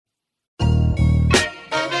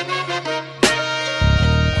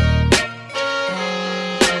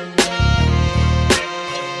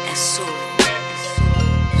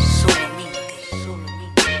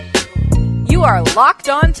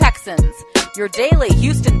Locked On Texans, your daily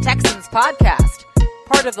Houston Texans podcast.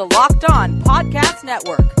 Part of the Locked On Podcast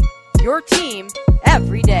Network, your team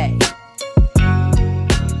every day.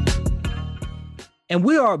 And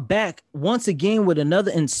we are back once again with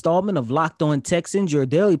another installment of Locked On Texans, your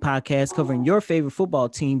daily podcast covering your favorite football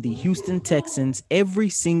team, the Houston Texans, every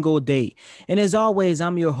single day. And as always,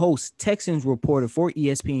 I'm your host, Texans reporter for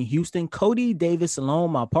ESPN Houston, Cody Davis,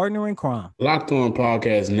 along my partner in crime. Locked On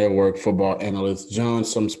Podcast Network football analyst John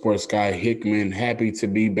Some Sports Guy Hickman. Happy to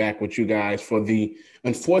be back with you guys for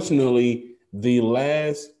unfortunately, the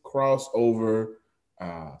last crossover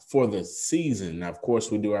for the season. Now, of course,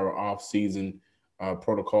 we do our off-season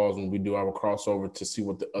protocols when we do our crossover to see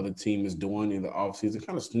what the other team is doing in the offseason,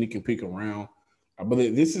 kind of sneak and peek around. But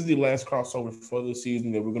this is the last crossover for the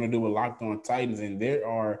season that we're going to do with Locked On Titans, and there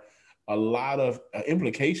are a lot of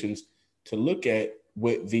implications to look at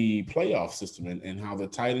with the playoff system and how the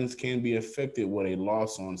Titans can be affected with a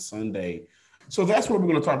loss on Sunday. So that's what we're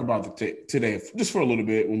going to talk about today, just for a little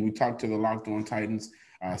bit when we talk to the Locked On Titans,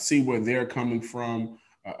 see where they're coming from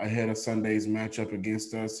ahead of Sunday's matchup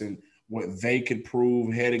against us and what they could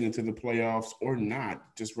prove heading into the playoffs or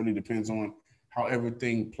not. Just really depends on how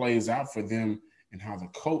everything plays out for them and how the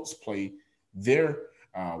Colts play their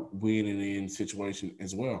win-and-in situation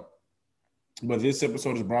as well. But this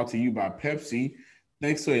episode is brought to you by Pepsi.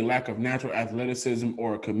 Thanks to a lack of natural athleticism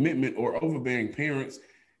or a commitment or overbearing parents,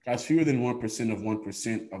 guys, fewer than 1% of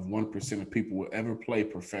 1% of people will ever play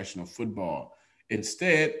professional football.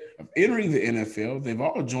 Instead of entering the NFL, they've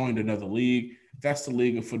all joined another league. That's the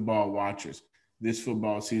League of Football Watchers. This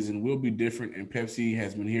football season will be different, and Pepsi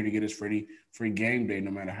has been here to get us ready for game day no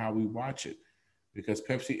matter how we watch it. Because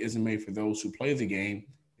Pepsi isn't made for those who play the game.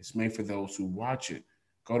 It's made for those who watch it.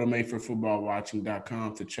 Go to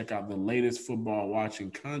madeforfootballwatching.com to check out the latest football watching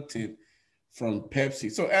content from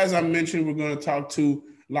Pepsi. So as I mentioned, we're going to talk to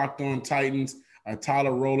Locked On Titans.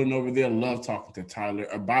 Tyler Rowland over there. Love talking to Tyler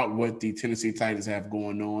about what the Tennessee Titans have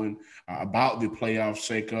going on, about the playoff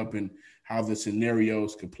shakeup and how the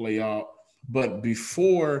scenarios could play out. But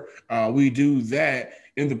before we do that,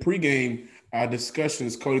 in the pregame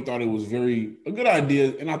discussions, Cody thought it was a good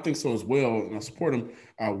idea, and I think so as well, and I support him.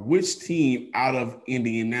 Which team out of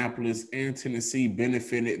Indianapolis and Tennessee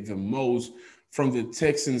benefited the most from the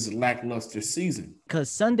Texans' lackluster season? Because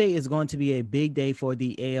Sunday is going to be a big day for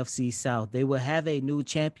the AFC South. They will have a new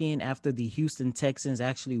champion after the Houston Texans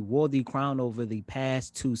actually wore the crown over the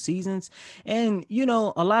past two seasons. And,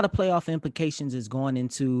 a lot of playoff implications is going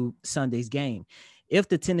into Sunday's game. If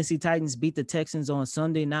the Tennessee Titans beat the Texans on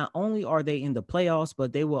Sunday, not only are they in the playoffs,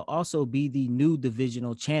 but they will also be the new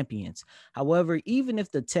divisional champions. However, even if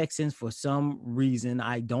the Texans, for some reason,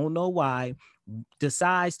 I don't know why,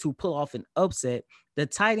 decides to pull off an upset, the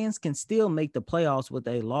Titans can still make the playoffs with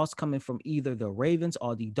a loss coming from either the Ravens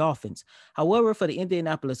or the Dolphins. However, for the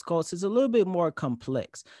Indianapolis Colts, it's a little bit more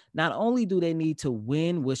complex. Not only do they need to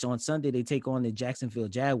win, which on Sunday they take on the Jacksonville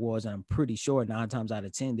Jaguars, and I'm pretty sure 9 times out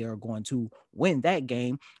of 10 they're going to win that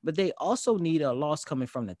game, but they also need a loss coming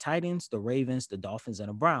from the Titans, the Ravens, the Dolphins, and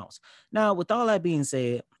the Browns. Now, with all that being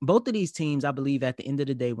said, both of these teams, I believe at the end of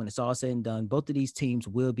the day, when it's all said and done, both of these teams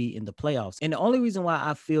will be in the playoffs. And the only reason why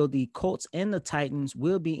I feel the Colts and the Titans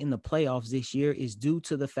will be in the playoffs this year is due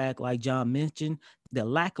to the fact, like John mentioned, the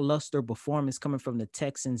lackluster performance coming from the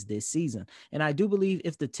Texans this season. And I do believe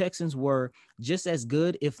if the Texans were just as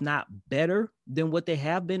good, if not better than what they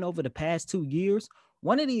have been over the past 2 years,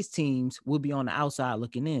 one of these teams will be on the outside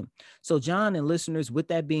looking in. So John and listeners, with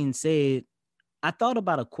that being said, I thought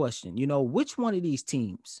about a question, which one of these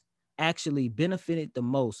teams actually benefited the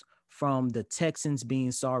most from the Texans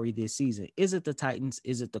being sorry this season? Is it the Titans?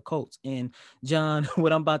 Is it the Colts? And John,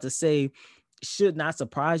 what I'm about to say should not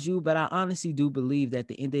surprise you, but I honestly do believe that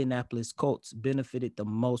the Indianapolis Colts benefited the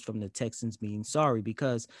most from the Texans being sorry,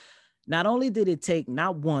 because not only did it take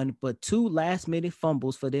not one, but 2 last-minute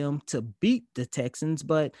fumbles for them to beat the Texans,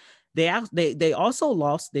 but they also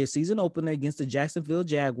lost their season opener against the Jacksonville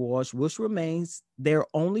Jaguars, which remains their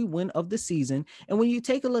only win of the season. And when you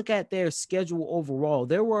take a look at their schedule overall,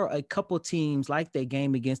 there were a couple teams like their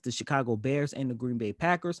game against the Chicago Bears and the Green Bay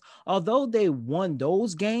Packers. Although they won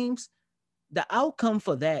those games, the outcome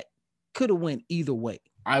for that could have went either way.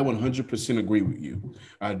 I 100% agree with you.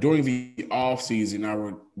 During the offseason,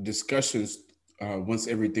 our discussions, once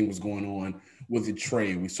everything was going on with the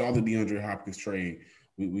trade, we saw the DeAndre Hopkins trade.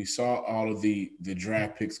 We saw all of the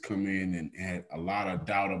draft picks come in and had a lot of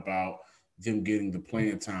doubt about them getting the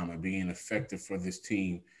playing time and being effective for this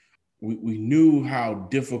team. We knew how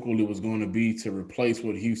difficult it was going to be to replace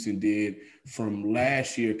what Houston did from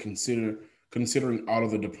last year, considering all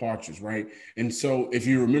of the departures, right? And so if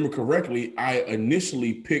you remember correctly, I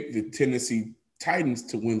initially picked the Tennessee Titans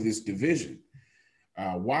to win this division.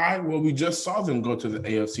 Why? Well, we just saw them go to the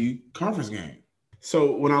AFC conference game.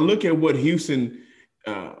 So when I look at what Houston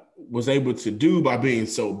was able to do by being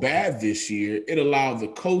so bad this year, it allowed the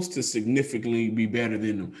Colts to significantly be better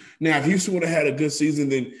than them. Now, if Houston would have had a good season,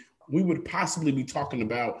 then we would possibly be talking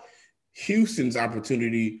about Houston's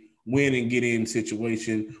opportunity win and get in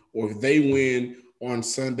situation, or if they win on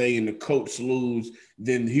Sunday and the Colts lose,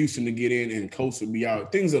 then Houston to get in and Colts will be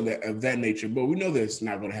out, things of that nature. But we know that's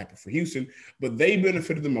not going to happen for Houston. But they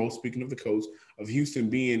benefited the most, speaking of the Colts, of Houston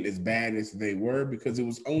being as bad as they were because it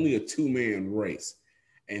was only a two-man race.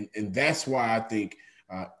 And that's why I think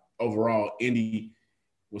overall Indy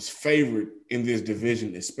was favored in this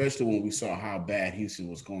division, especially when we saw how bad Houston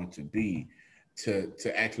was going to be to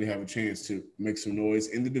actually have a chance to make some noise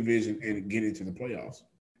in the division and get into the playoffs.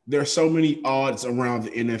 There are so many odds around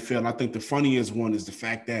the NFL. I think the funniest one is the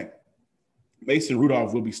fact that Mason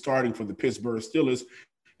Rudolph will be starting for the Pittsburgh Steelers,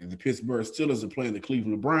 and the Pittsburgh Steelers are playing the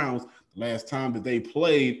Cleveland Browns. The last time that they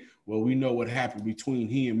played, well, we know what happened between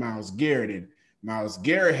he and Myles Garrett. And Myles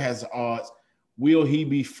Garrett has the odds. Will he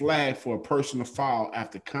be flagged for a personal foul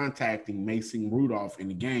after contacting Mason Rudolph in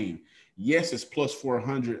the game? Yes, it's plus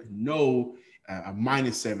 400. No,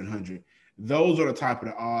 minus 700. Those are the type of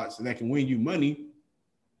the odds that can win you money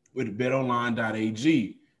with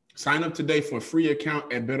betonline.ag. Sign up today for a free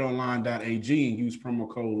account at betonline.ag and use promo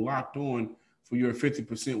code LOCKEDON for your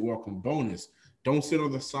 50% welcome bonus. Don't sit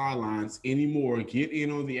on the sidelines anymore. Get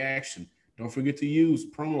in on the action. Don't forget to use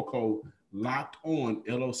promo code LOCKEDON,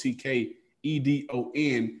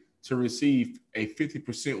 LOCKEDON, to receive a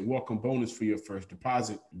 50% welcome bonus for your first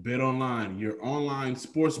deposit. BetOnline, your online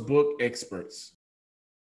sportsbook experts.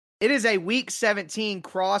 It is a Week 17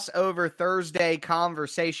 crossover Thursday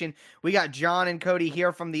conversation. We got John and Cody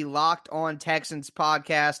here from the Locked On Texans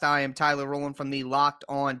podcast. I am Tyler Rowland from the Locked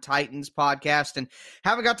On Titans podcast, and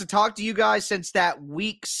haven't got to talk to you guys since that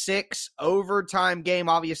Week 6 overtime game.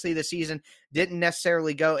 Obviously, the season didn't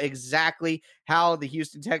necessarily go exactly how the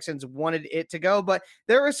Houston Texans wanted it to go, but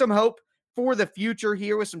there is some hope for the future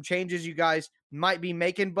here with some changes you guys might be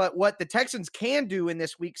making. But what the Texans can do in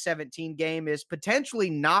this Week 17 game is potentially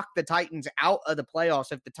knock the Titans out of the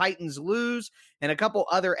playoffs. If the Titans lose and a couple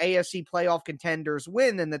other AFC playoff contenders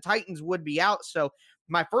win, then the Titans would be out. So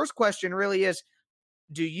my first question really is,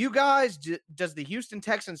 do you guys, does the Houston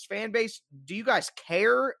Texans fan base, do you guys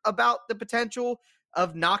care about the potential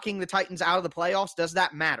of knocking the Titans out of the playoffs? Does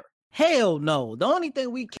that matter? Hell no. The only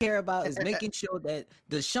thing we care about is making sure that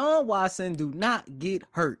Deshaun Watson do not get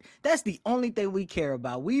hurt. That's the only thing we care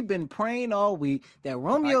about. We've been praying all week that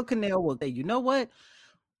Romeo Crennel will say, you know what?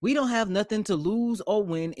 We don't have nothing to lose or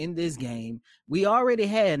win in this game. We already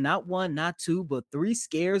had not one, not two, but 3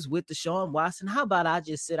 scares with Deshaun Watson. How about I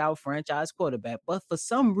just sit out franchise quarterback? But for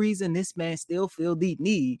some reason, this man still feel the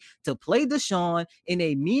need to play Deshaun in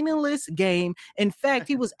a meaningless game. In fact,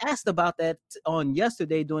 he was asked about that on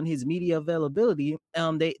yesterday during his media availability.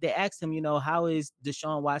 They asked him, how is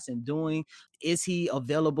Deshaun Watson doing? Is he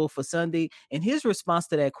available for Sunday? And his response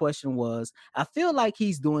to that question was, I feel like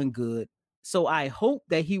he's doing good. So I hope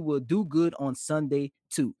that he will do good on Sunday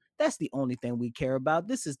too. That's the only thing we care about.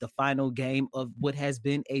 This is the final game of what has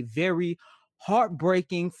been a very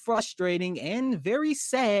heartbreaking, frustrating, and very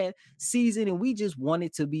sad season, and we just want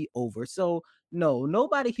it to be over. So no,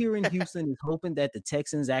 nobody here in Houston is hoping that the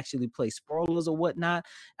Texans actually play spoilers or whatnot.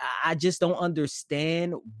 I just don't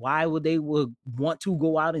understand why they would want to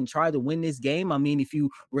go out and try to win this game. I mean, if you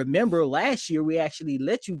remember last year, we actually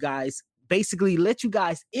let you guys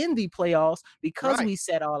in the playoffs because we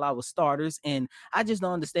set all our starters. And I just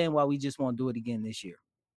don't understand why we just won't do it again this year.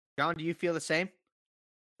 John, do you feel the same?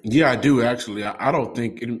 Yeah, I do, actually. I don't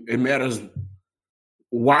think it matters.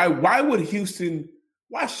 Why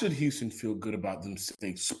should Houston feel good about them if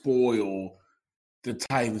they spoil the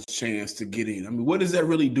Titans' chance to get in? I mean, what does that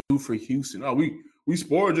really do for Houston? Oh, we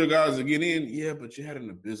spoiled your guys to get in. Yeah, but you had an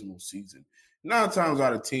abysmal season. 9 times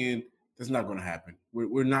out of 10, that's not going to happen.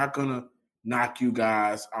 We're not going to knock you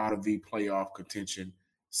guys out of the playoff contention.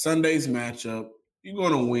 Sunday's matchup, you're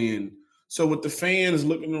going to win. So with the fans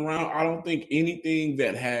looking around, I don't think anything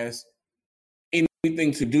that has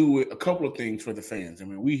anything to do with a couple of things for the fans. I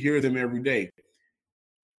mean, we hear them every day.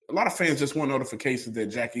 A lot of fans just want notifications that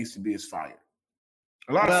Jack Easterby is fired.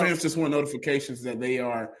 A lot of fans just want notifications that they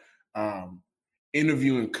are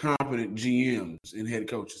interviewing competent GMs and head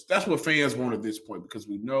coaches. That's what fans want at this point, because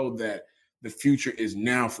we know that the future is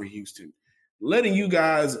now for Houston. Letting you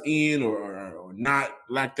guys in or not,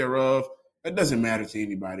 lack thereof, that doesn't matter to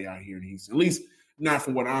anybody out here in Houston, at least not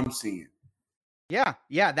from what I'm seeing.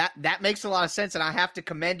 Yeah, that makes a lot of sense, and I have to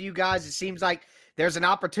commend you guys. It seems like there's an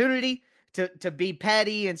opportunity to be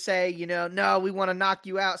petty and say, no, we want to knock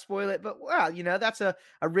you out, spoil it. But that's a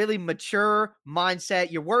really mature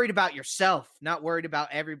mindset. You're worried about yourself, not worried about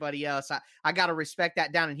everybody else. I got to respect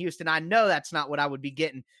that down in Houston. I know that's not what I would be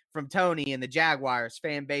getting from Tony and the Jaguars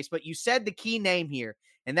fan base, but you said the key name here,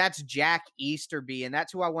 and that's Jack Easterby, and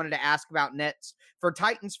that's who I wanted to ask about next. For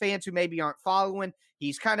Titans fans who maybe aren't following,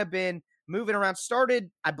 he's kind of been moving around, started,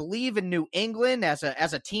 I believe, in New England as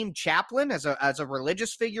a team chaplain, as a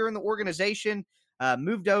religious figure in the organization,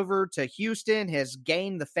 moved over to Houston, has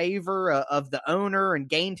gained the favor of the owner and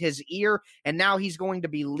gained his ear, and now he's going to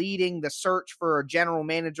be leading the search for a general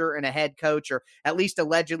manager and a head coach, or at least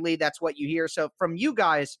allegedly that's what you hear. So from you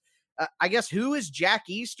guys, I guess, who is Jack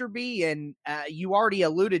Easterby? And you already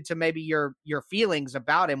alluded to maybe your feelings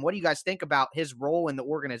about him. What do you guys think about his role in the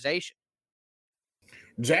organization?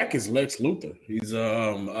 Jack is Lex Luthor. He's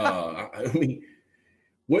I mean,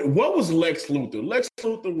 what was Lex Luthor? Lex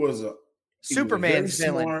Luthor was Superman's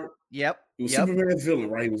villain. Smart. Yep. He was Superman's villain,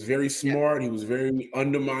 right? He was very smart. Yep. He was very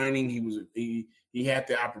undermining. He had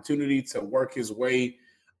the opportunity to work his way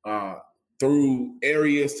through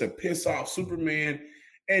areas to piss off Superman.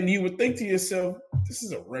 And you would think to yourself, this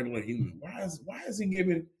is a regular human. Why is he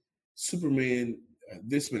giving Superman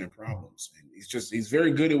this many problems? And he's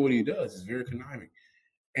very good at what he does. He's very conniving.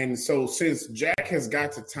 And so since Jack has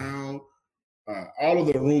got to town, all of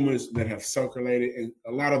the rumors that have circulated and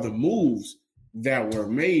a lot of the moves that were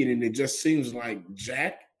made, and it just seems like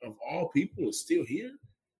Jack, of all people, is still here.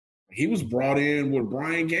 He was brought in with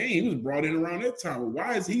Brian Gaine. He was brought in around that time.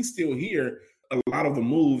 Why is he still here? A lot of the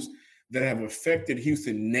moves that have affected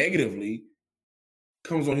Houston negatively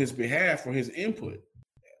comes on his behalf or his input.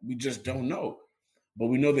 We just don't know. But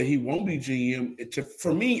we know that he won't be GM.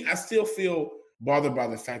 For me, I still feel bothered by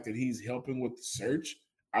the fact that he's helping with the search.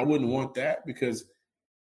 I wouldn't want that, because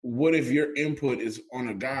what if your input is on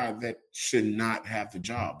a guy that should not have the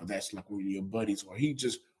job, but that's like one of your buddies, or he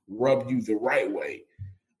just rubbed you the right way?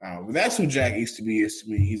 That's who Jack Easterby is to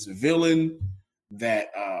me. He's a villain that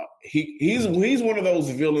he's one of those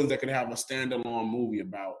villains that could have a standalone movie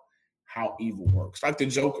about how evil works, like the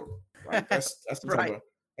Joker. Right? That's the right.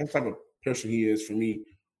 type of person he is for me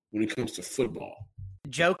when it comes to football.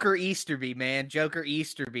 Joker Easterby, man. Joker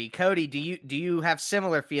Easterby. Cody, do you have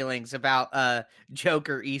similar feelings about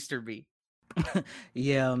Joker Easterby?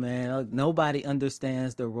 Yeah, man. Nobody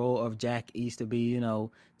understands the role of Jack Easterby.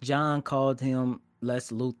 John called him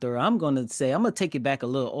Lex Luthor. I'm gonna take it back a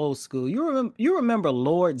little old school. You remember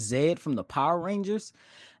Lord Zed from the Power Rangers?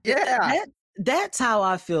 Yeah. That's how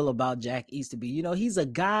I feel about Jack Easterby. He's a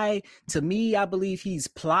guy, to me, I believe he's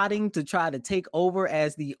plotting to try to take over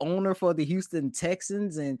as the owner for the Houston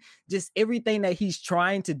Texans, and just everything that he's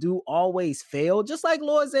trying to do always failed, just like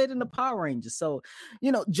Lord Zed in the Power Rangers. So,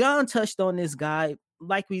 John touched on this guy.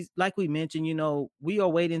 Like we mentioned, we are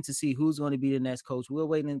waiting to see who's going to be the next coach. We're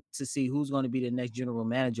waiting to see who's going to be the next general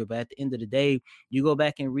manager. But at the end of the day, you go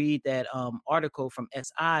back and read that article from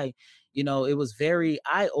SI, it was very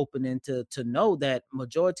eye-opening to know that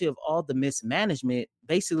majority of all the mismanagement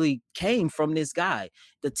basically came from this guy.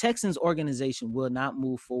 The Texans organization will not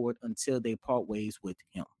move forward until they part ways with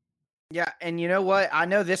him. Yeah, and you know what? I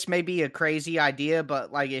know this may be a crazy idea,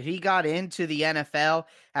 but like if he got into the NFL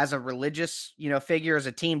as a religious, figure, as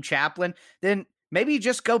a team chaplain, then maybe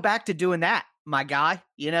just go back to doing that, my guy,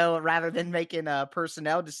 rather than making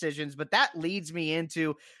personnel decisions. But that leads me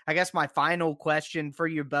into, I guess, my final question for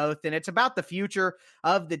you both, and it's about the future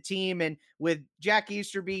of the team. And with Jack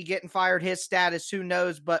Easterby getting fired, his status, who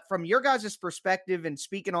knows? But from your guys' perspective, and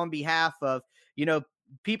speaking on behalf of,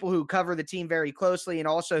 people who cover the team very closely and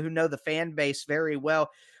also who know the fan base very well,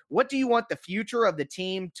 what do you want the future of the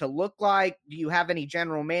team to look like? Do you have any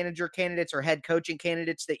general manager candidates or head coaching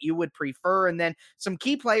candidates that you would prefer? And then some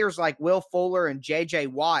key players like Will Fuller and J.J.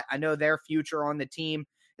 Watt, I know their future on the team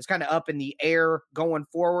is kind of up in the air going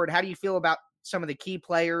forward. How do you feel about some of the key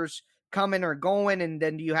players coming or going? And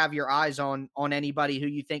then do you have your eyes on anybody who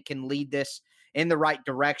you think can lead this in the right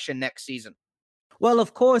direction next season? Well,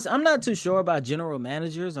 of course, I'm not too sure about general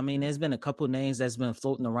managers. I mean, there's been a couple of names that's been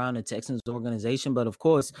floating around the Texans organization. But of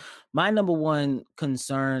course, my number one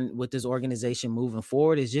concern with this organization moving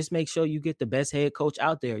forward is just make sure you get the best head coach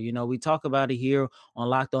out there. We talk about it here on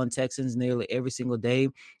Locked On Texans nearly every single day.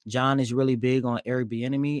 John is really big on Eric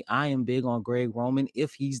Bieniemy. I am big on Greg Roman.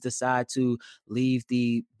 If he's decided to leave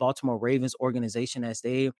the Baltimore Ravens organization as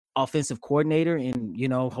their offensive coordinator, and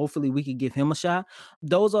hopefully we could give him a shot.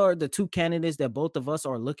 Those are the two candidates that both of us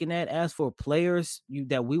are looking at. As for players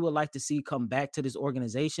that we would like to see come back to this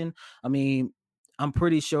organization, I mean, I'm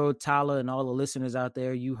pretty sure Tyler and all the listeners out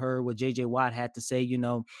there, you heard what JJ Watt had to say.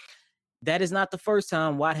 That is not the first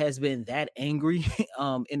time Watt has been that angry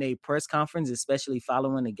in a press conference, especially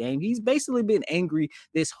following the game. He's basically been angry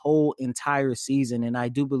this whole entire season. And I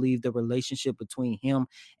do believe the relationship between him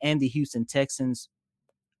and the Houston Texans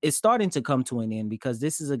is starting to come to an end, because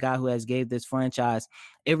this is a guy who has gave this franchise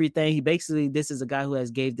everything. This is a guy who has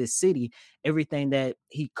gave this city everything that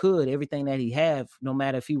he could, everything that he had, no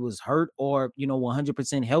matter if he was hurt or,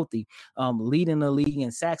 100% healthy, leading the league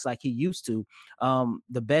in sacks like he used to.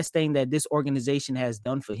 The best thing that this organization has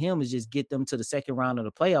done for him is just get them to the second round of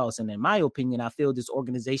the playoffs. And in my opinion, I feel this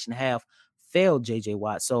organization have failed JJ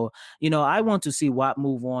Watt. So, I want to see Watt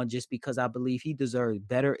move on, just because I believe he deserves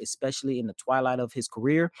better, especially in the twilight of his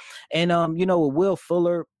career. And, with Will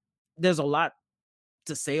Fuller, there's a lot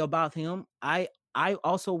to say about him. I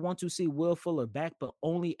also want to see Will Fuller back, but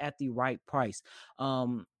only at the right price.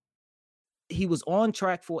 He was on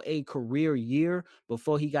track for a career year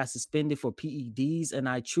before he got suspended for PEDs. And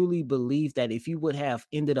I truly believe that if he would have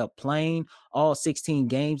ended up playing all 16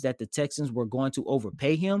 games, that the Texans were going to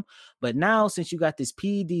overpay him. But now, since you got this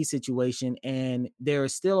PED situation, and there are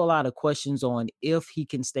still a lot of questions on if he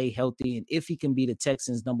can stay healthy and if he can be the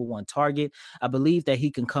Texans' number one target, I believe that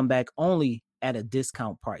he can come back only at a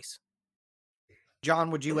discount price.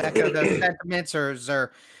 John, would you echo those sentiments,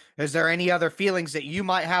 or is there any other feelings that you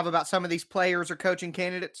might have about some of these players or coaching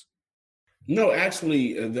candidates? No,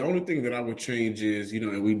 actually, the only thing that I would change is,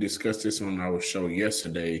 and we discussed this on our show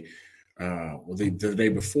yesterday, the day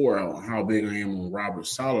before, how big I am on Robert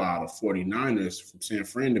Saleh out of 49ers from San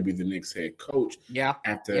Fran to be the next head coach. Yeah.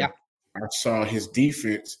 After I saw his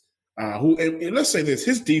defense, and let's say this,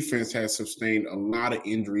 his defense has sustained a lot of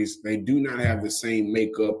injuries. They do not have the same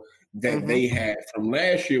makeup that they had from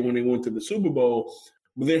last year when they went to the Super Bowl,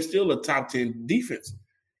 but they're still a top 10 defense.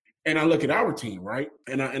 And I look at our team, right?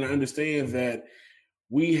 And I understand that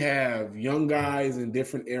we have young guys in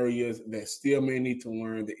different areas that still may need to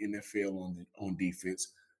learn the NFL on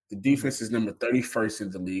defense. The defense is number 31st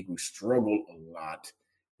in the league. We struggle a lot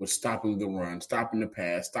with stopping the run, stopping the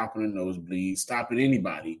pass, stopping the nosebleed, stopping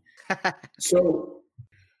anybody. So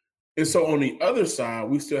on the other side,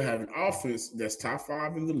 we still have an offense that's top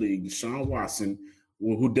 5 in the league. Deshaun Watson,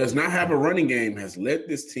 who does not have a running game, has led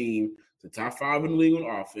this team to top 5 in the league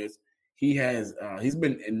on offense. He's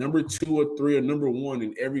been at number 2 or 3 or number 1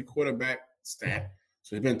 in every quarterback stat.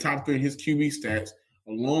 So he's been top 3 in his QB stats,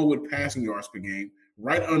 along with passing yards per game,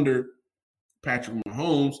 right under Patrick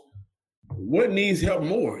Mahomes. What needs help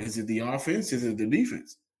more? Is it the offense? Is it the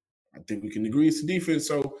defense? I think we can agree it's the defense.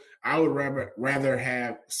 So I would rather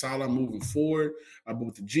have Saleh moving forward. But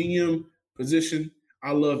with the GM position,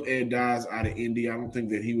 I love Ed Dodds out of Indy. I don't think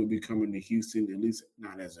that he would be coming to Houston, at least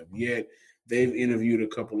not as of yet. They've interviewed a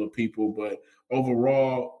couple of people, but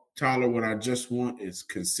overall, Tyler, what I just want is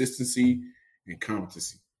consistency and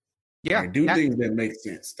competency. Yeah, do things that make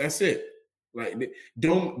sense. That's it. Like,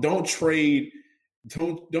 don't trade.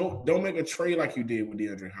 Don't make a trade like you did with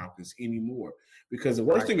DeAndre Hopkins anymore. Because the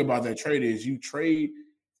worst thing about that trade is you trade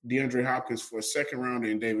DeAndre Hopkins for a second rounder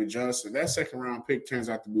and David Johnson. That second round pick turns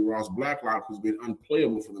out to be Ross Blacklock, who's been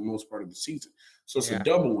unplayable for the most part of the season. So it's a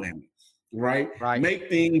double whammy, right? Make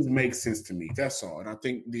things make sense to me. That's all. And I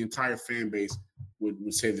think the entire fan base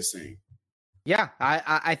would say the same. Yeah,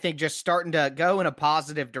 I think just starting to go in a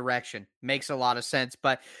positive direction makes a lot of sense.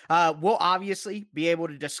 But we'll obviously be able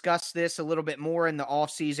to discuss this a little bit more in the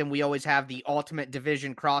offseason. We always have the Ultimate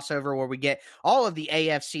Division crossover where we get all of the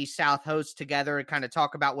AFC South hosts together and kind of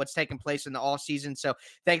talk about what's taking place in the offseason. So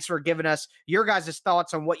thanks for giving us your guys'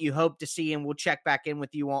 thoughts on what you hope to see, and we'll check back in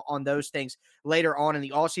with you on those things later on in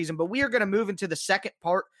the offseason. But we are going to move into the second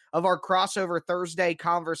part of our crossover Thursday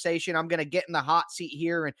conversation. I'm going to get in the hot seat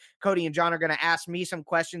here, and Cody and John are going to ask me some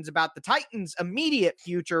questions about the Titans' immediate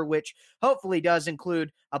future, which hopefully does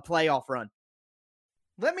include a playoff run.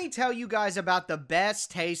 Let me tell you guys about the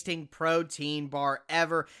best tasting protein bar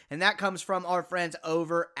ever, and that comes from our friends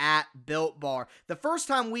over at Built Bar. The first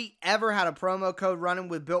time we ever had a promo code running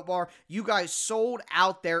with Built Bar, you guys sold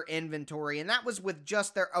out their inventory, and that was with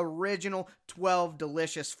just their original 12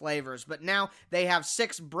 delicious flavors. But now they have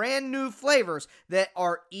 6 brand new flavors that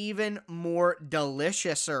are even more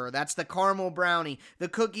deliciouser. That's the caramel brownie, the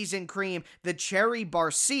cookies and cream, the cherry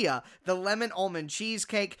barcia, the lemon almond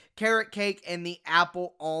cheesecake, carrot cake, and the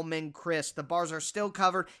apple almond crisp. The bars are still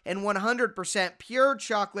covered in 100% pure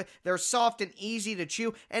chocolate. They're soft and easy to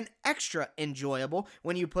chew and extra enjoyable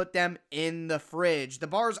when you put them in the fridge. The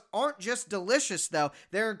bars aren't just delicious, though.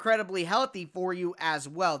 They're incredibly healthy for you as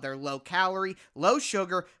well. They're low calorie, low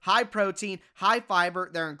sugar, high protein, high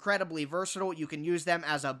fiber. They're incredibly versatile. You can use them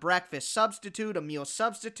as a breakfast substitute, a meal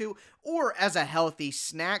substitute, or as a healthy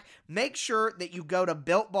snack. Make sure that you go to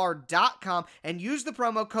BuiltBar.com and use the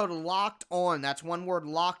promo code LOCKEDON. That's one word,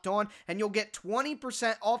 locked on, and you'll get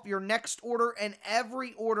 20% off your next order and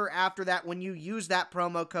every order after that when you use that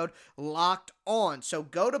promo code locked on. So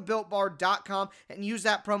go to BuiltBar.com and use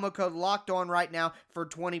that promo code locked on right now for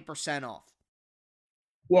 20% off.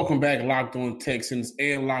 Welcome back, Locked On Texans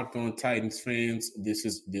and Locked On Titans fans. This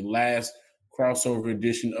is the last crossover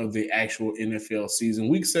edition of the actual NFL season.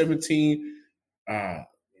 Week 17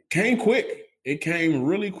 came quick. It came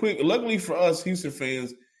really quick. Luckily for us Houston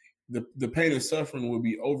fans, the pain and suffering will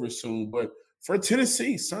be over soon. But for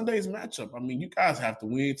Tennessee, Sunday's matchup, I mean, you guys have to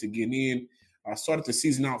win to get in. Started the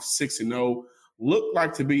season off 6-0. Looked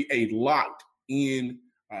like to be a locked-in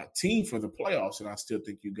team for the playoffs, and I still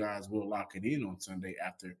think you guys will lock it in on Sunday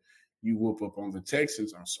after you whoop up on the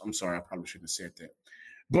Texans. I'm sorry, I probably shouldn't have said that.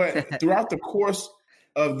 But throughout the course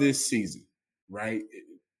of this season, right,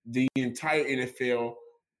 the entire NFL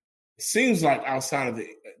seems like outside of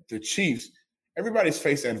the Chiefs, everybody's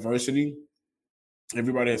faced adversity.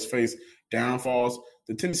 Everybody has faced downfalls.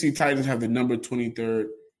 The Tennessee Titans have the number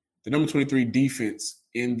 23 defense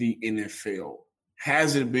in the NFL.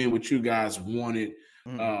 Hasn't been what you guys wanted.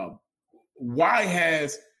 Why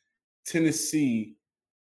has Tennessee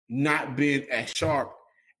not been as sharp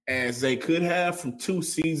as they could have from 2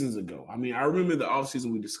 seasons ago? I mean, I remember the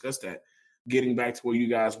offseason we discussed that, getting back to where you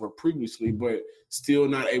guys were previously, but still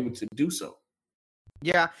not able to do so.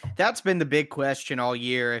 Yeah, that's been the big question all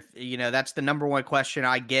year. If that's the number one question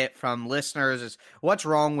I get from listeners is what's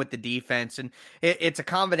wrong with the defense? And it's a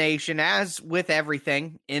combination, as with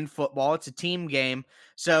everything in football, it's a team game.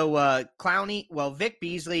 So Vic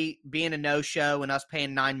Beasley being a no-show and us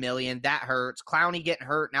paying $9 million, that hurts. Clowney getting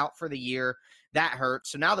hurt and out for the year, that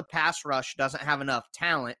hurts. So now the pass rush doesn't have enough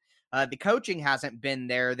talent. The coaching hasn't been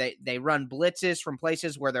there. They run blitzes from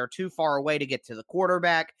places where they're too far away to get to the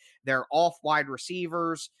quarterback. They're off wide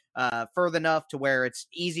receivers further enough to where it's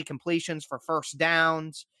easy completions for first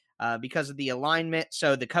downs because of the alignment.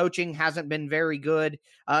 So the coaching hasn't been very good.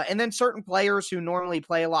 And then certain players who normally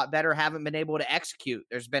play a lot better haven't been able to execute.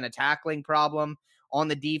 There's been a tackling problem on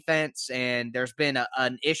the defense, and there's been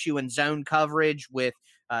an issue in zone coverage with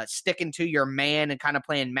sticking to your man and kind of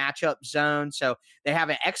playing matchup zone. So they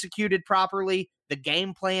haven't executed properly. The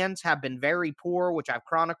game plans have been very poor, which I've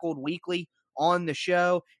chronicled weekly on the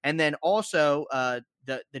show. And then also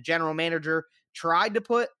the general manager tried to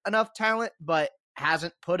put enough talent, but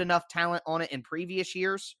hasn't put enough talent on it in previous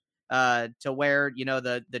years to where,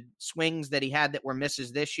 the swings that he had that were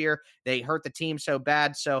misses this year, they hurt the team so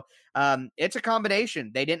bad. So it's a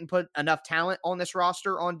combination. They didn't put enough talent on this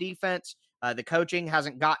roster on defense. The coaching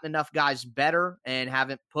hasn't gotten enough guys better and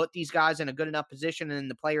haven't put these guys in a good enough position,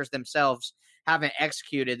 and the players themselves haven't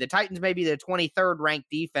executed. The Titans may be the 23rd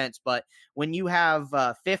ranked defense, but when you have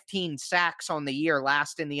 15 sacks on the year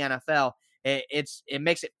last in the NFL, it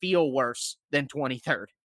makes it feel worse than 23rd.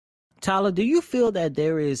 Tyler, do you feel that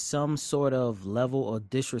there is some sort of level of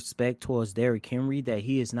disrespect towards Derrick Henry, that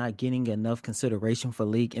he is not getting enough consideration for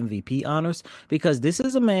league MVP honors? Because this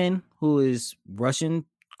is a man who is rushing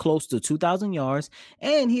close to 2,000 yards,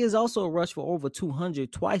 and he has also rushed for over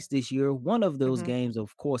 200 twice this year. One of those games,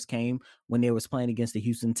 of course, came when they was playing against the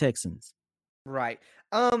Houston Texans. Right.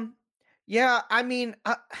 Yeah, I mean,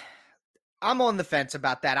 I'm on the fence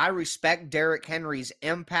about that. I respect Derrick Henry's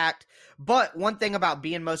impact, but one thing about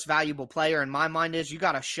being most valuable player in my mind is you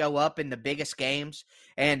got to show up in the biggest games.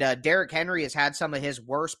 And Derrick Henry has had some of his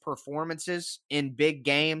worst performances in big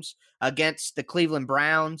games against the Cleveland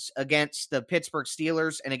Browns, against the Pittsburgh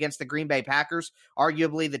Steelers, and against the Green Bay Packers,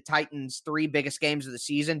 arguably the Titans' 3 biggest games of the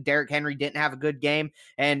season. Derrick Henry didn't have a good game,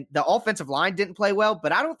 and the offensive line didn't play well,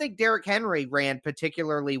 but I don't think Derrick Henry ran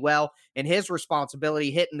particularly well in his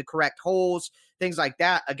responsibility, hitting the correct holes, things like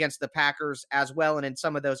that against the Packers as well, and in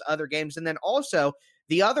some of those other games. And then also,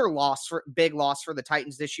 the other big loss for the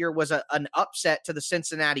Titans this year was an upset to the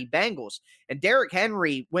Cincinnati Bengals. And Derrick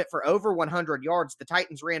Henry went for over 100 yards. The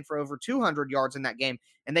Titans ran for over 200 yards in that game,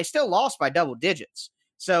 and they still lost by double digits.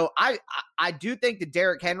 So I do think that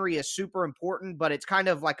Derrick Henry is super important, but it's kind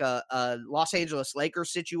of like a Los Angeles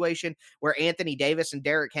Lakers situation where Anthony Davis and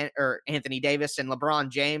LeBron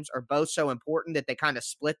James are both so important that they kind of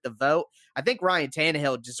split the vote. I think Ryan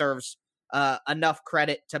Tannehill deserves enough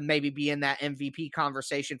credit to maybe be in that MVP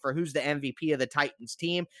conversation for who's the MVP of the Titans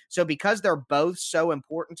team. So because they're both so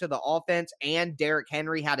important to the offense and Derrick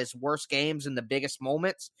Henry had his worst games in the biggest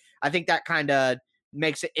moments, I think that kind of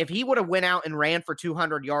makes it. If he would have went out and ran for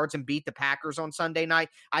 200 yards and beat the Packers on Sunday night,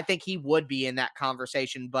 I think he would be in that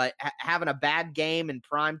conversation. But having a bad game in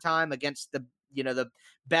prime time against the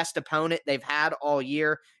best opponent they've had all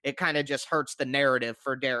year, it kind of just hurts the narrative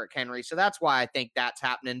for Derrick Henry. So that's why I think that's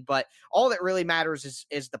happening. But all that really matters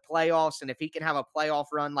is the playoffs. And if he can have a playoff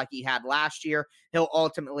run like he had last year, he'll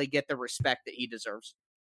ultimately get the respect that he deserves.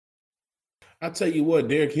 I'll tell you what,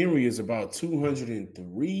 Derrick Henry is about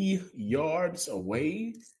 203 yards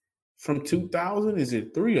away from 2,000. Is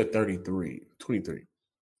it 3 or 33? 23.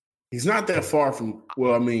 He's not that far from,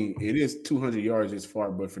 well, I mean, it is 200 yards is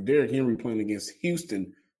far, but for Derrick Henry playing against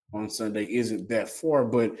Houston on Sunday isn't that far.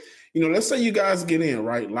 But, let's say you guys get in,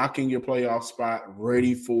 right? Lock in your playoff spot,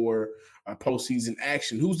 ready for postseason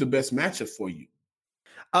action. Who's the best matchup for you?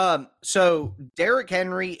 So Derrick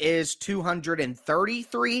Henry is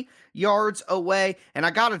 233 yards away. And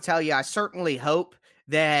I got to tell you, I certainly hope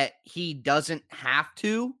that he doesn't have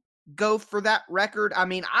to go for that record. I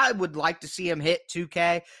mean, I would like to see him hit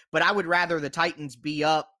 2K, but I would rather the Titans be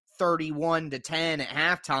up 31-10 at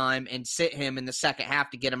halftime and sit him in the second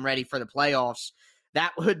half to get him ready for the playoffs.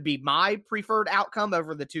 That would be my preferred outcome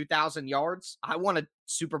over the 2,000 yards. I want a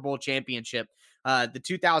Super Bowl championship. The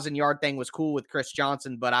 2,000-yard thing was cool with Chris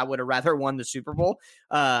Johnson, but I would have rather won the Super Bowl.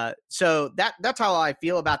 So that's how I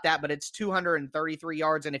feel about that. But it's 233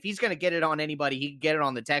 yards, and if he's going to get it on anybody, he can get it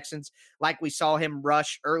on the Texans, like we saw him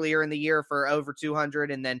rush earlier in the year for over 200.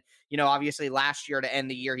 And then, obviously last year to end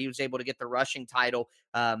the year, he was able to get the rushing title.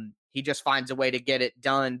 He just finds a way to get it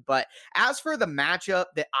done. But as for the matchup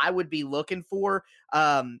that I would be looking for,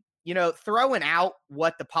 throwing out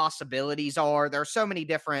what the possibilities are, there are so many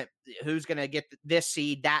different who's going to get this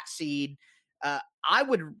seed, that seed. I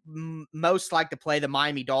would most like to play the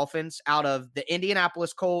Miami Dolphins out of the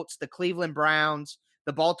Indianapolis Colts, the Cleveland Browns,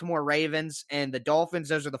 the Baltimore Ravens, and the Dolphins.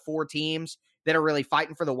 Those are the four teams that are really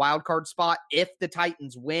fighting for the wild card spot if the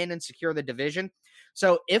Titans win and secure the division.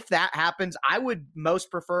 So if that happens, I would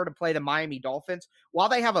most prefer to play the Miami Dolphins. While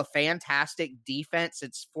they have a fantastic defense,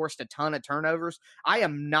 it's forced a ton of turnovers. I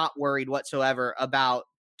am not worried whatsoever about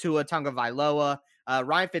Tua Tagovailoa.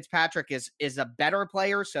 Ryan Fitzpatrick is a better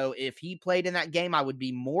player, so if he played in that game, I would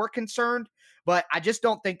be more concerned. But I just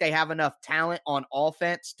don't think they have enough talent on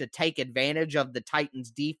offense to take advantage of the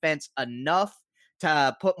Titans' defense enough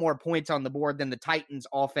to put more points on the board than the Titans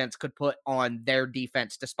offense could put on their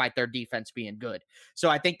defense, despite their defense being good. So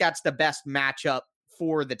I think that's the best matchup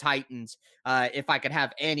for the Titans. If I could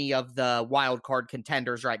have any of the wild card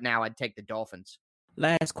contenders right now, I'd take the Dolphins.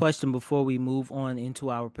 Last question before we move on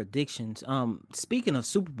into our predictions. Speaking of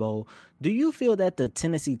Super Bowl, do you feel that the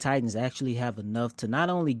Tennessee Titans actually have enough to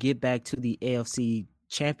not only get back to the AFC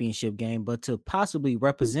championship game, but to possibly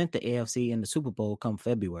represent the AFC in the Super Bowl come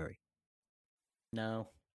February? No.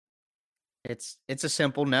 It's a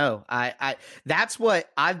simple no. I that's what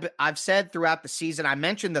I've said throughout the season. I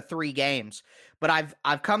mentioned the 3 games, but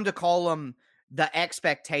I've come to call them the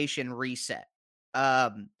expectation reset.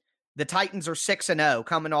 The Titans are 6-0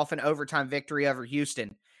 coming off an overtime victory over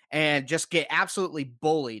Houston and just get absolutely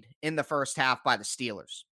bullied in the first half by the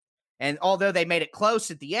Steelers. And although they made it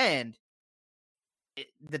close at the end,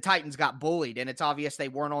 the Titans got bullied, and it's obvious they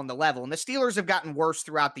weren't on the level. And the Steelers have gotten worse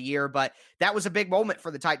throughout the year, but that was a big moment for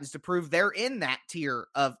the Titans to prove they're in that tier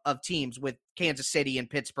of teams with Kansas City and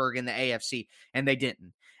Pittsburgh in the AFC, and they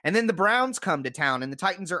didn't. And then the Browns come to town, and the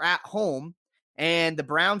Titans are at home, and the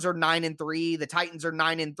Browns are 9-3. The Titans are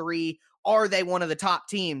 9-3. Are they one of the top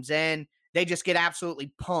teams? And they just get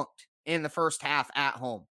absolutely punked in the first half at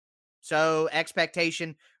home. So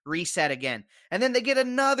expectation reset again. And then they get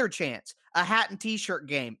another chance, a hat and t-shirt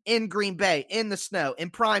game in Green Bay, in the snow, in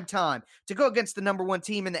prime time, to go against the number 1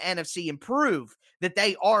 team in the NFC and prove that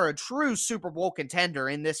they are a true Super Bowl contender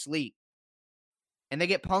in this league. And they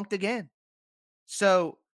get punked again.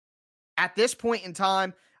 So at this point in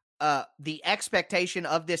time, the expectation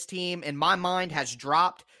of this team, in my mind, has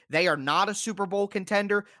dropped. They are not a Super Bowl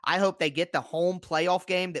contender. I hope they get the home playoff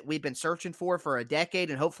game that we've been searching for a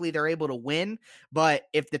decade, and hopefully they're able to win. But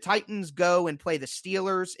if the Titans go and play the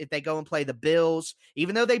Steelers, if they go and play the Bills,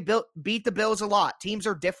 even though they beat the Bills a lot, teams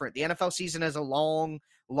are different. The NFL season is a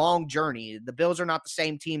long journey. The Bills are not the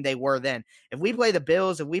same team they were then. If we play the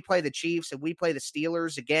Bills, if we play the Chiefs, if we play the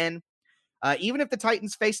Steelers again, even if the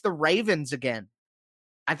Titans face the Ravens again,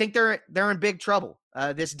 I think they're in big trouble.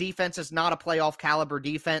 This defense is not a playoff caliber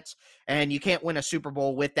defense, and you can't win a Super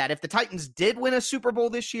Bowl with that. If the Titans did win a Super Bowl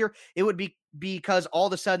this year, it would be because all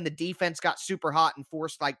of a sudden the defense got super hot and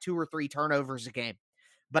forced like 2 or 3 turnovers a game.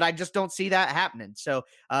 But I just don't see that happening. So,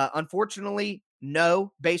 unfortunately,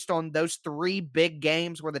 no, based on those 3 big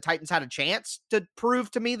games where the Titans had a chance to prove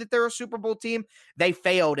to me that they're a Super Bowl team, they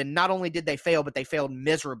failed. And not only did they fail, but they failed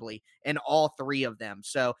miserably in all 3 of them.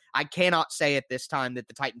 So I cannot say at this time that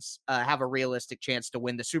the Titans have a realistic chance to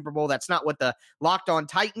win the Super Bowl. That's not what the Locked On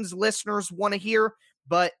Titans listeners want to hear.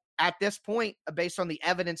 But at this point, based on the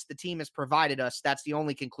evidence the team has provided us, that's the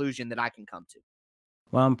only conclusion that I can come to.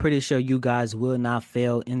 Well, I'm pretty sure you guys will not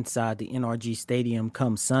fail inside the NRG Stadium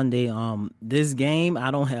come Sunday. This game,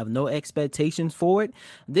 I don't have no expectations for it.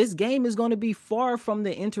 This game is going to be far from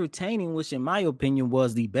the entertaining, which in my opinion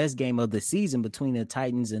was the best game of the season between the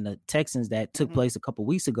Titans and the Texans that took place a couple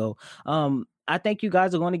weeks ago. I think you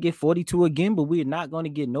guys are going to get 42 again, but we're not going to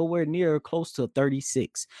get nowhere near close to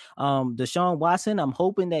 36. Deshaun Watson, I'm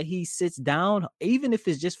hoping that he sits down, even if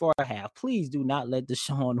it's just for a half. Please do not let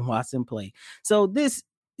Deshaun Watson play. So this,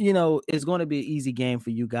 is going to be an easy game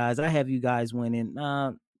for you guys. I have you guys winning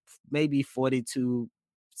maybe 42-17.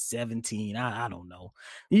 I don't know.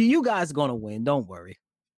 You guys are going to win. Don't worry.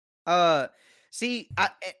 See,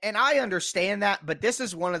 I understand that, but this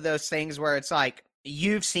is one of those things where it's like,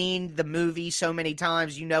 you've seen the movie so many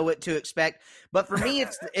times, you know what to expect. But for me,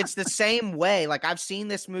 it's the same way. Like, I've seen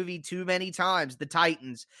this movie too many times. The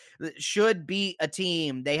Titans should beat a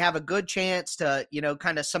team. They have a good chance to,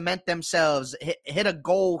 kind of cement themselves, hit a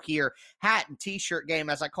goal here, hat and T-shirt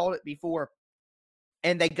game, as I called it before.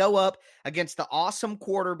 And they go up against the awesome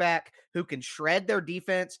quarterback who can shred their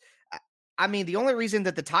defense. I mean, the only reason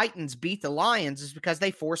that the Titans beat the Lions is because they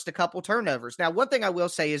forced a couple turnovers. Now, one thing I will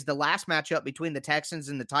say is the last matchup between the Texans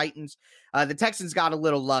and the Titans got a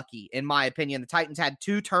little lucky, in my opinion. The Titans had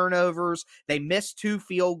 2 turnovers. They missed 2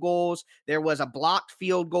 field goals. There was a blocked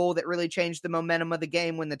field goal that really changed the momentum of the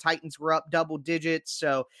game when the Titans were up double digits.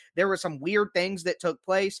 So there were some weird things that took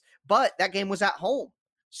place, but that game was at home.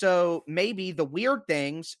 So maybe the weird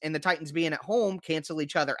things and the Titans being at home cancel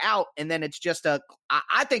each other out, and then it's just I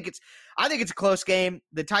think it's a close game.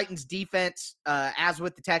 The Titans defense, as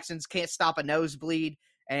with the Texans, can't stop a nosebleed,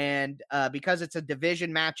 and because it's a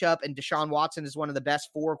division matchup and Deshaun Watson is one of the best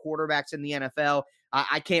 4 quarterbacks in the NFL,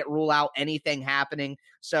 I can't rule out anything happening.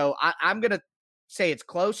 So I'm gonna say it's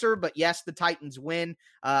closer, but yes, the Titans win.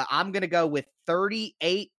 I'm gonna go with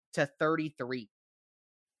 38-33.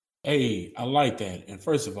 Hey, I like that. And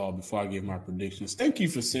first of all, before I give my predictions, thank you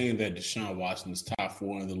for saying that Deshaun Watson is top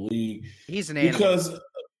 4 in the league. He's an animal. Because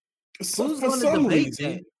for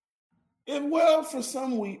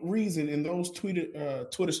some reason in those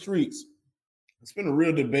Twitter streets, it's been a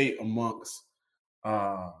real debate amongst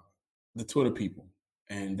the Twitter people.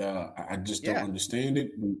 And I just don't understand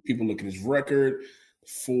it. When people look at his record,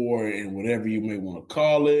 4 and whatever you may want to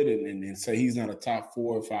call it, and say he's not a top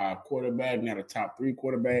 4 or 5 quarterback, not a top 3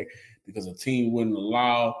 quarterback, because a team wouldn't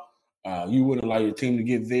allow you wouldn't allow your team to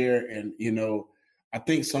get there. And I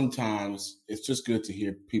think sometimes it's just good to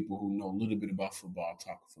hear people who know a little bit about football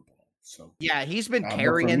talk football. So yeah, he's been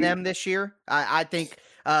carrying them this year. I think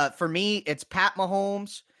for me, it's Pat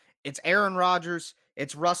Mahomes, it's Aaron Rodgers,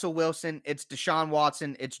 it's Russell Wilson, it's Deshaun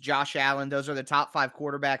Watson, it's Josh Allen. Those are the top 5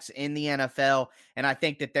 quarterbacks in the NFL, and I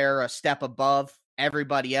think that they're a step above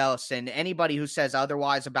everybody else. And anybody who says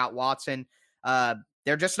otherwise about Watson,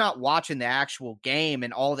 they're just not watching the actual game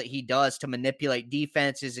and all that he does to manipulate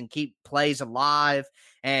defenses and keep plays alive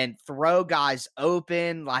and throw guys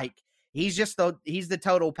open. Like, he's the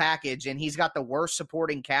total package, and he's got the worst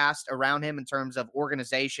supporting cast around him in terms of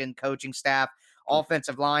organization, coaching staff,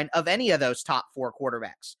 offensive line of any of those top 4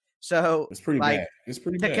 quarterbacks. So it's pretty bad. It's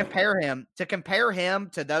pretty bad. To compare him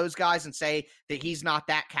to those guys and say that he's not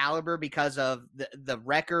that caliber because of the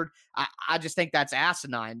record, I just think that's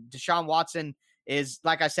asinine. Deshaun Watson is,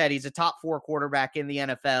 like I said, he's a top 4 quarterback in the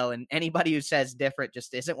NFL, and anybody who says different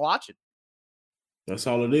just isn't watching. That's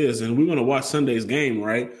all it is. And we're going to watch Sunday's game,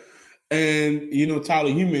 right? And, Tyler,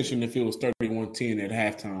 you mentioned if it was 31-10 at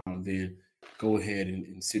halftime, then go ahead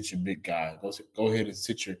and sit your big guy. Go ahead and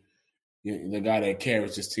sit the guy that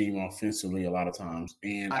carries this team offensively a lot of times.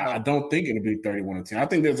 And I don't think it'll be 31-10. I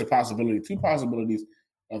think there's a possibility, 2 possibilities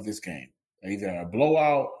of this game. Either a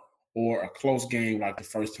blowout or a close game like the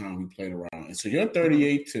first time we played around. And so your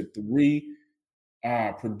 38-3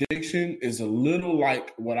 prediction is a little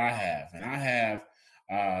like what I have. And I have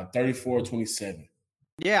 34-27.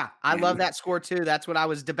 Yeah, I love that score too. That's what I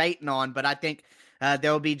was debating on. But I think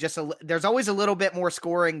there'll be there's always a little bit more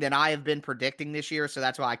scoring than I have been predicting this year, so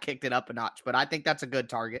that's why I kicked it up a notch. But I think that's a good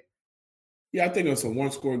target. Yeah, I think it's a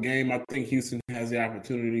one-score game. I think Houston has the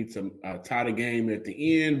opportunity to tie the game at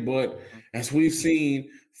the end. But as we've seen,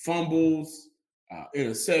 fumbles,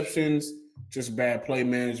 interceptions, just bad play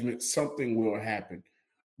management, something will happen.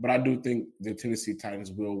 But I do think the Tennessee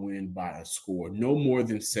Titans will win by a score. No more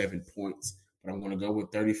than 7 points. But I'm going to go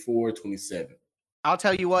with 34-27. I'll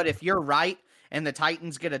tell you what, if you're right and the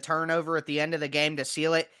Titans get a turnover at the end of the game to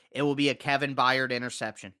seal it, it will be a Kevin Byard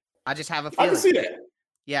interception. I just have a feeling. I can see that.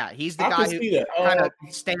 Yeah, he's the guy who kind of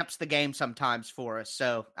stamps the game sometimes for us.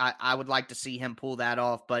 So I would like to see him pull that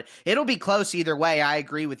off, but it'll be close either way. I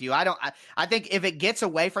agree with you. I think if it gets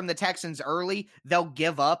away from the Texans early, they'll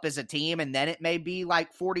give up as a team, and then it may be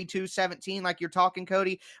like 42-17 like you're talking,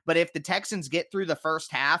 Cody. But if the Texans get through the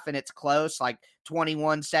first half and it's close, like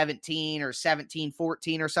 21-17 or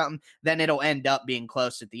 17-14 or something, then it'll end up being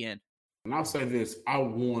close at the end. And I'll say this, I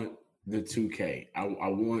want the 2K. I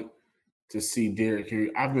want to see Derrick Henry.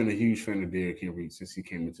 I've been a huge fan of Derrick Henry since he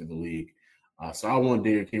came into the league. So I want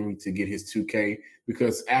Derrick Henry to get his 2K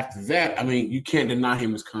because after that, I mean, you can't deny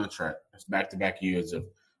him his contract. It's back-to-back years of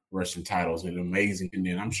rushing titles and amazing. And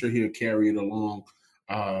then I'm sure he'll carry it along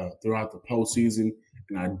throughout the postseason.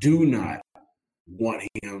 And I do not want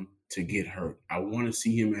him to get hurt. I want to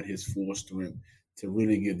see him at his full strength to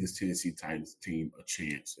really give this Tennessee Titans team a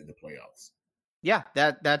chance in the playoffs. Yeah,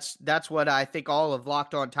 that's what I think all of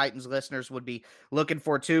Locked On Titans listeners would be looking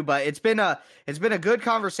for too. But it's been a good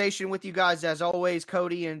conversation with you guys as always,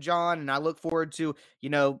 Cody and John, and I look forward to,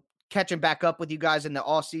 catching back up with you guys in the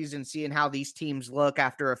off season, seeing how these teams look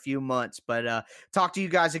after a few months. But talk to you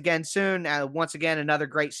guys again soon. Once again, another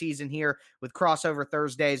great season here with Crossover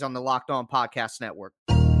Thursdays on the Locked On Podcast Network.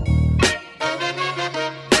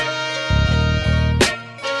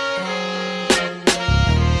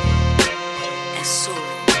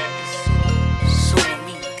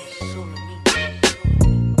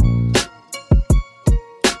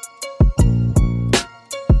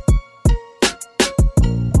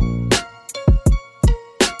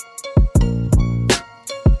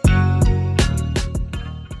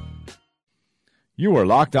 You are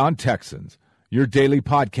Locked On Texans, your daily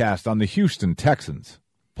podcast on the Houston Texans.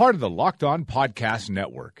 Part of the Locked On Podcast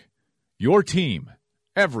Network, your team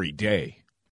every day.